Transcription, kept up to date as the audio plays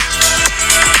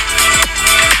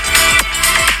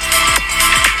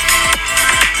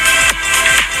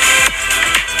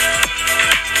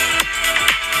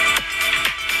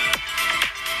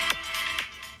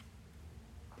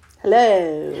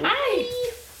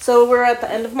So we're at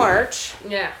the end of March.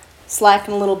 Yeah.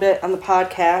 Slacking a little bit on the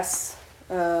podcasts.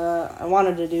 I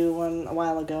wanted to do one a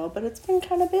while ago, but it's been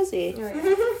kind of busy.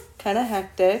 Right. Kind of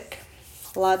hectic.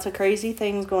 Lots of crazy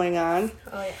things going on.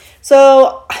 Oh, yeah.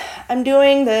 So I'm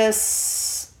doing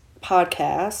this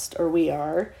podcast, or we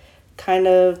are, kind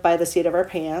of by the seat of our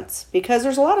pants, because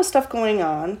there's a lot of stuff going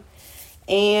on.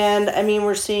 And, I mean,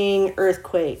 we're seeing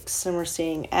earthquakes, and we're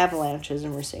seeing avalanches,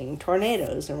 and we're seeing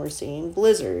tornadoes, and we're seeing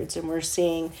blizzards, and we're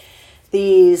seeing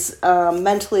these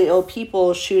mentally ill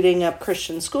people shooting up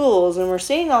Christian schools, and we're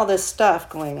seeing all this stuff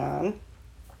going on.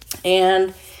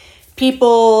 And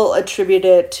people attribute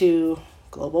it to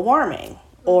global warming,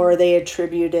 or they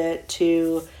attribute it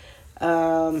to,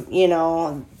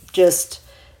 just,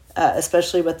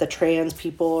 especially with the trans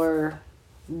people or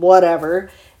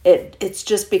whatever, it's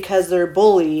just because they're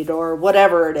bullied or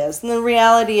whatever it is. And the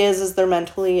reality is they're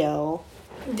mentally ill.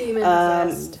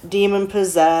 Demon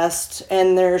possessed,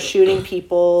 and they're shooting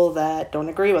people that don't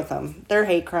agree with them. They're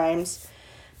hate crimes,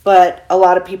 but a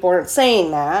lot of people aren't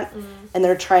saying that, and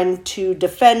they're trying to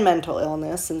defend mental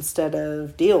illness instead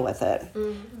of deal with it.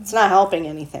 It's not helping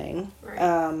anything.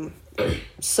 Right.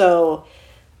 So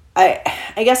I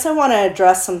guess I want to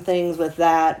address some things with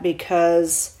that,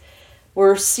 because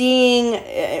we're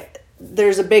seeing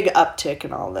there's a big uptick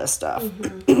in all this stuff.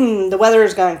 The weather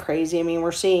has gone crazy. I mean,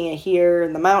 we're seeing it here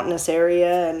in the mountainous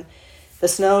area, and the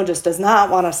snow just does not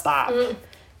want to stop.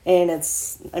 And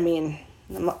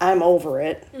I'm over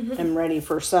it. I'm ready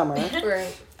for summer.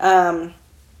 Right.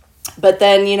 But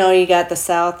then, you got the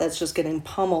South that's just getting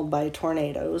pummeled by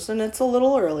tornadoes, and it's a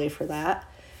little early for that.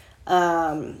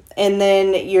 And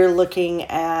then you're looking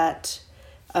at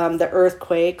the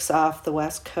earthquakes off the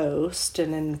West Coast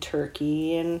and in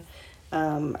Turkey and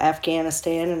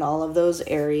Afghanistan and all of those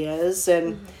areas.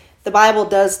 And the Bible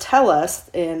does tell us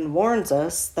and warns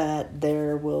us that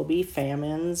there will be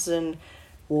famines and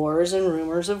wars and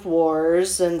rumors of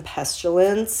wars and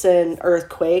pestilence and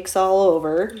earthquakes all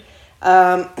over.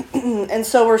 And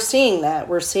so we're seeing that.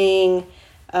 We're seeing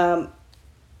a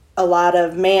lot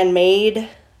of man-made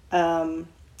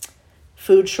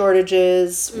food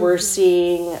shortages. We're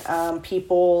seeing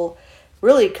people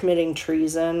really committing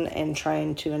treason and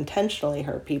trying to intentionally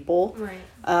hurt people. Right.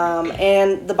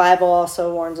 And the Bible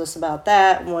also warns us about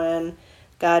that when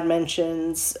God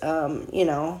mentions,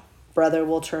 brother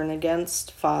will turn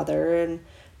against father and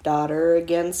daughter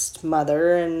against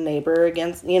mother and neighbor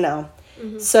against,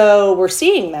 So we're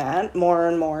seeing that more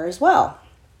and more as well.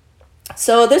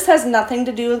 So this has nothing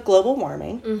to do with global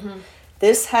warming.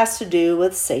 This has to do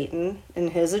with Satan and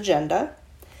his agenda.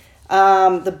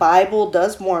 The Bible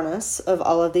does warn us of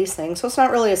all of these things, so it's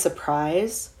not really a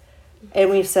surprise. And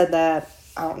we've said that,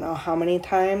 I don't know how many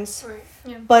times. Right.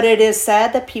 Yeah. But it is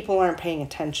sad that people aren't paying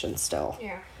attention still.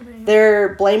 Yeah. Right.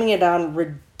 They're blaming it on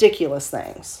ridiculous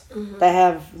things that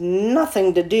have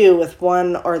nothing to do with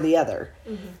one or the other.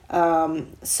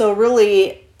 So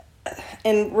really,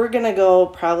 and we're going to go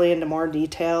probably into more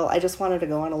detail. I just wanted to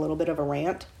go on a little bit of a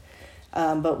rant.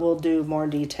 But we'll do more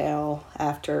detail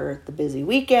after the busy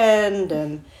weekend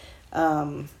and,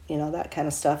 that kind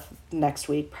of stuff next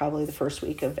week, probably the first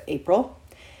week of April.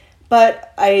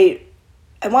 But I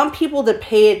want people to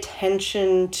pay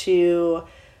attention to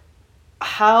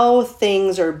how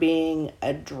things are being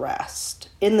addressed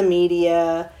in the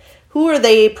media. Who are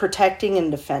they protecting and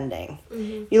defending?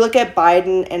 You look at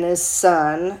Biden and his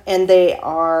son, and they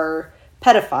are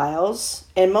pedophiles,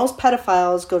 and most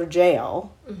pedophiles go to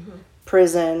jail.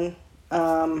 Prison,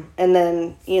 and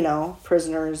then,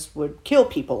 prisoners would kill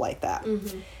people like that.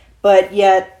 But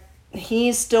yet,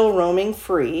 he's still roaming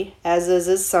free, as is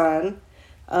his son,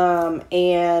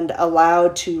 and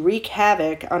allowed to wreak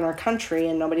havoc on our country,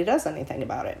 and nobody does anything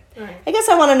about it. Right. I guess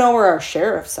I want to know where our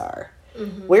sheriffs are.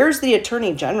 Where's the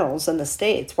attorney generals in the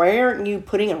states? Why aren't you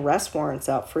putting arrest warrants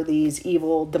out for these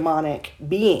evil, demonic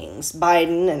beings,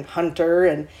 Biden and Hunter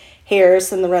and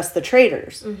Harris and the rest of the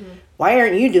traitors? Why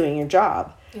aren't you doing your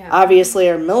job? Yeah. Obviously,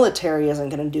 our military isn't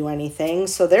going to do anything,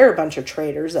 so they're a bunch of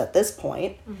traitors at this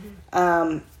point.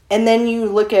 And then you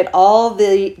look at all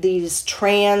these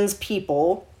trans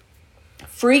people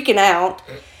freaking out.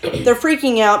 They're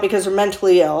freaking out because they're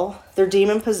mentally ill. They're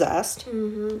demon-possessed.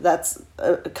 That's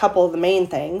a couple of the main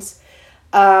things.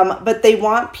 But they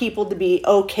want people to be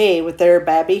okay with their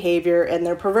bad behavior and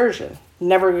their perversion.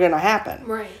 Never going to happen.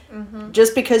 Right.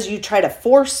 Just because you try to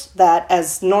force that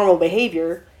as normal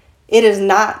behavior, it is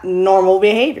not normal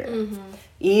behavior.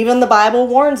 Even the Bible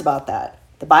warns about that.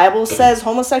 The Bible says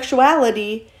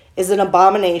homosexuality is an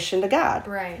abomination to God.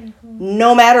 Right.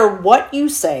 No matter what you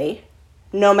say,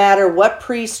 no matter what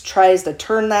priest tries to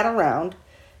turn that around,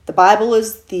 The Bible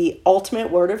is the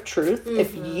ultimate word of truth.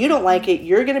 If you don't like it,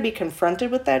 you're going to be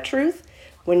confronted with that truth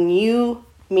when you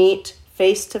meet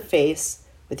face to face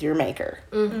with your Maker.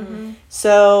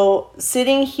 So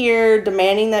sitting here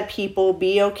demanding that people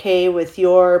be okay with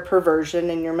your perversion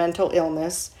and your mental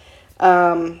illness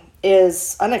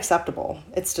is unacceptable.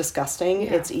 It's disgusting.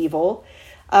 Yeah. It's evil.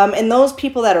 And those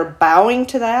people that are bowing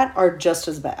to that are just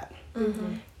as bad.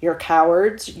 You're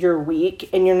cowards, you're weak,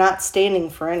 and you're not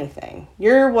standing for anything.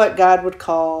 You're what God would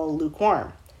call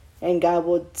lukewarm. And God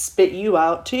would spit you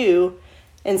out too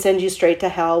and send you straight to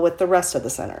hell with the rest of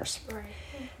the sinners. Right.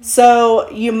 So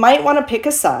you might want to pick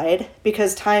a side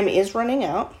because time is running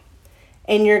out.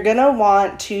 And you're going to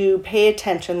want to pay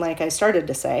attention, like I started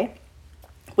to say,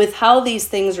 with how these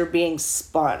things are being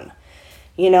spun.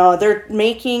 You know, they're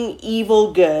making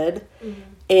evil good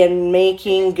and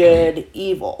making good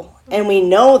evil. And we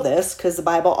know this because the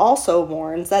Bible also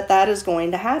warns that that is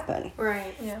going to happen.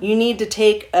 Right. Yeah. You need to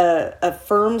take a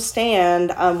firm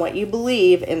stand on what you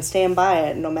believe and stand by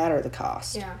it no matter the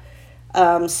cost.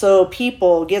 Yeah. So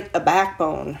people, get a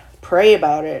backbone, pray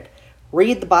about it,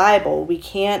 read the Bible. We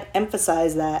can't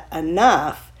emphasize that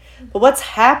enough. But what's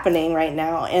happening right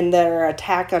now, and their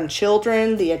attack on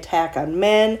children, the attack on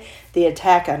men, the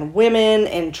attack on women,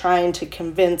 and trying to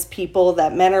convince people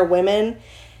that men are women,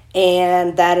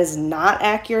 and that is not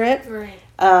accurate. Right.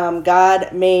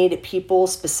 God made people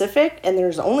specific, and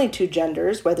there's only two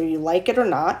genders, whether you like it or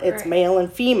not. It's male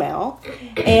and female.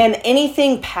 And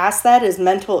anything past that is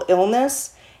mental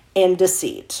illness and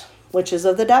deceit, which is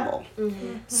of the devil.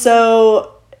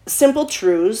 So simple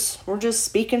truths. We're just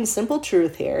speaking simple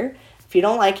truth here. If you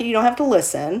don't like it, you don't have to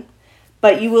listen,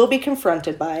 but you will be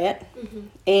confronted by it,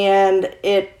 and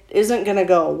it isn't going to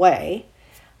go away.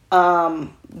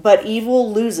 But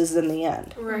evil loses in the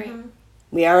end. Right.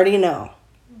 We already know.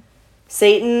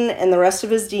 Satan and the rest of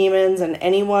his demons and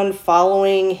anyone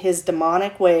following his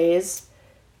demonic ways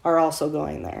are also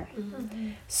going there.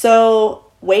 So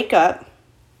wake up,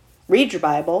 read your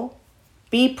Bible,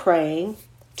 be praying,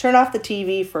 turn off the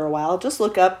TV for a while, just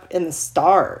look up in the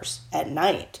stars at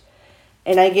night.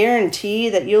 And I guarantee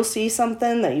that you'll see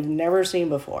something that you've never seen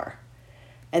before.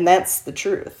 And that's the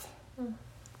truth.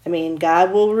 I mean,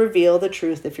 God will reveal the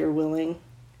truth if you're willing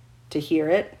to hear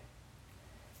it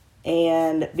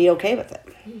and be okay with it.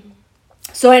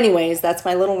 So anyways, that's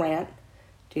my little rant.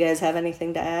 Do you guys have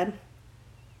anything to add?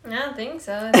 I don't think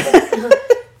so. I think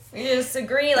we just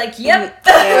agree, like, yep.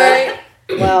 Yeah.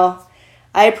 Well,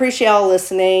 I appreciate y'all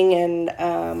listening,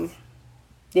 and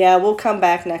we'll come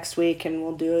back next week and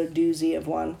we'll do a doozy of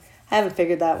one. I haven't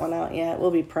figured that one out yet. We'll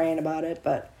be praying about it,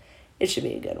 but it should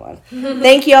be a good one.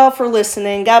 Thank y'all for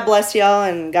listening. God bless y'all,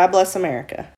 and God bless America.